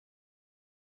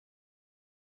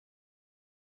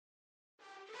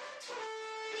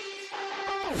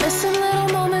Missing little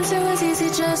moments, it was easy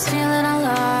just feeling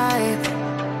alive.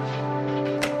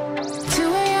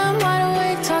 2 a.m. wide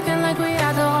awake, talking like we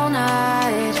had the whole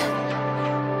night.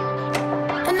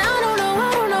 And I don't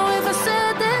know if I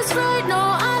said this right. No,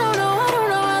 I don't know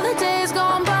how the days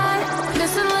gone by.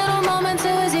 Missing little moments,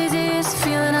 it was easy just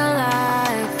feeling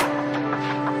alive.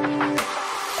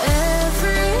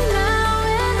 Every now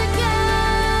and again,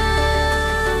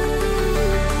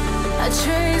 I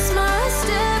trace my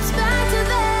steps back to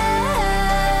then.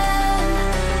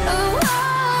 Oh,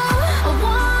 I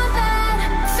want that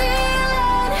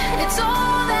feeling. It's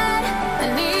all that I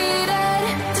needed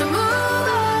to move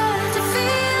on, to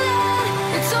feel it.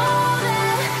 It's all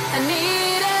that I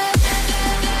needed.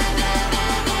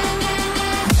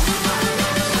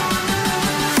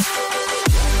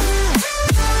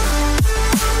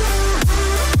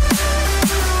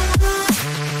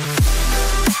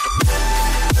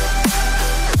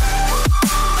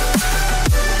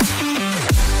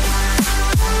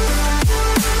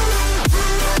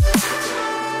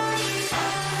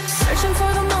 Searching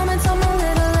for the moments I'm a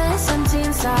little less empty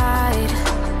inside.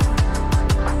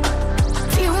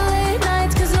 Fewer late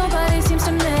nights, cause nobody seems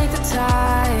to make the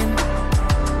time.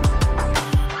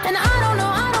 And I don't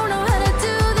know how to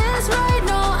do this right.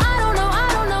 No, I don't know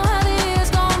how the years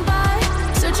gone by.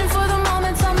 Searching for the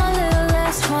moments I'm a little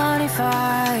less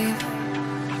 25.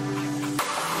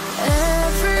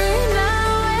 Every now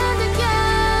and again,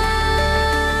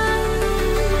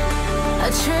 I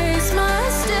trace my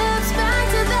steps back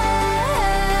to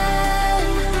then.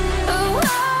 Oh,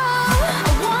 I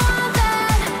want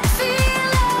that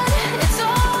feeling. It's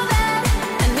all that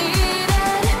I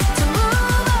needed to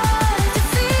move on, to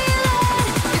feel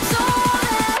it. It's all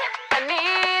that I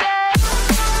needed.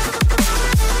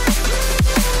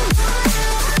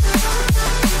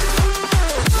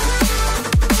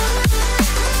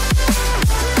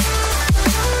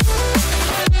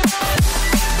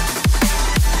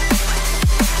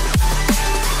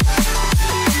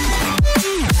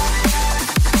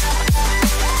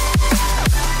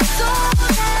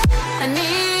 I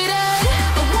needed,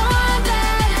 I want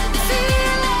that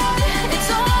feeling. It's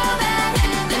all that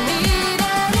I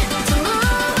needed to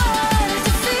move on,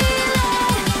 to feel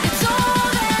it. It's all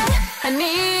that I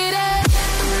needed.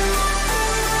 To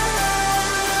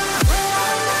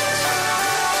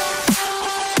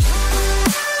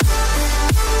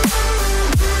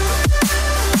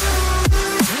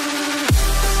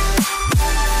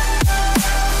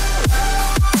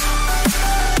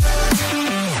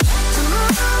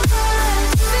move on,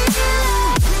 to feel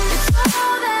it. It's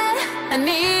all that I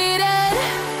needed.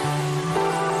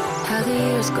 How the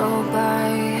years go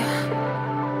by,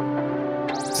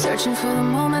 searching for the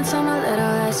moments I'm a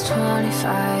little less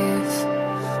 25.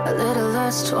 A little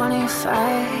less 25.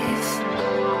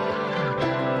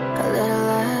 A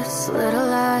little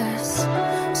less.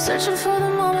 Searching for the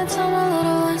moments I'm a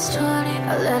little less 20.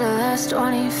 A little less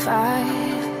 25.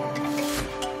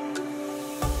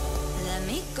 Let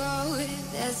me go,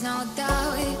 there's no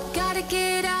doubt. Gotta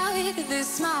get out of this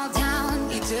small town.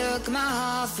 You took my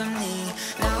heart from me.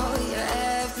 Now you're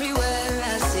everywhere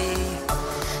I see.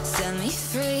 Set me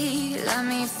free, let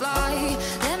me fly.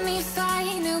 Let me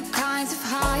find new kinds of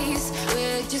highs.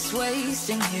 We're just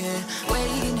wasting here,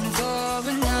 waiting for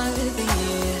another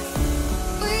year.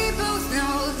 We both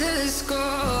know the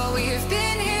score. We've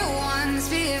been here once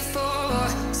before.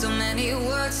 So many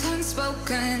words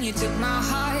unspoken. You took my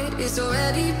heart, it's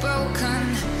already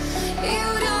broken. You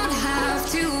don't have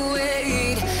to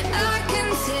wait. I can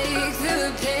take the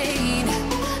pain.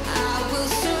 I will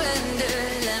surrender.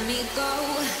 Let me go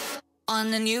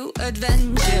on a new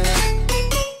adventure.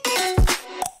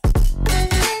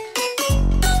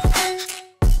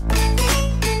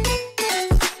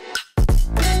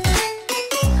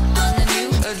 On a new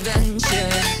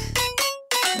adventure.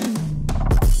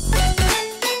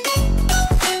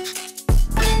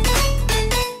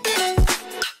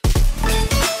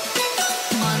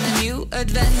 On a new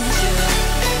adventure.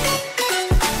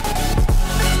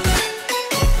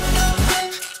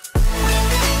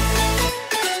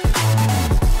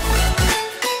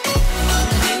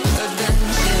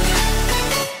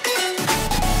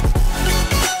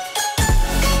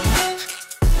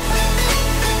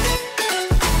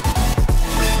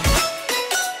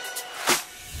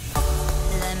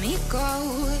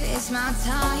 My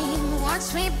time,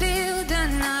 watch me build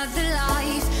another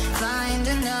life. Find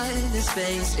another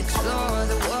space, explore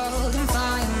the world and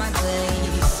find my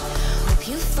place. Hope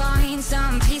you find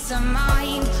some peace of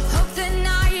mind. Hope the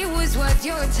night was worth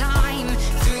your time.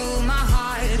 Threw my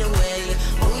heart away,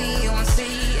 we won't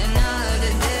see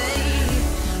another day.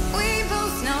 We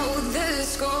both know the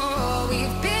score.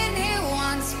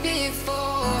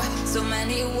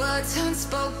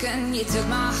 broken. You took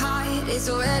my heart, it's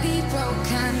already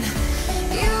broken.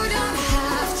 You don't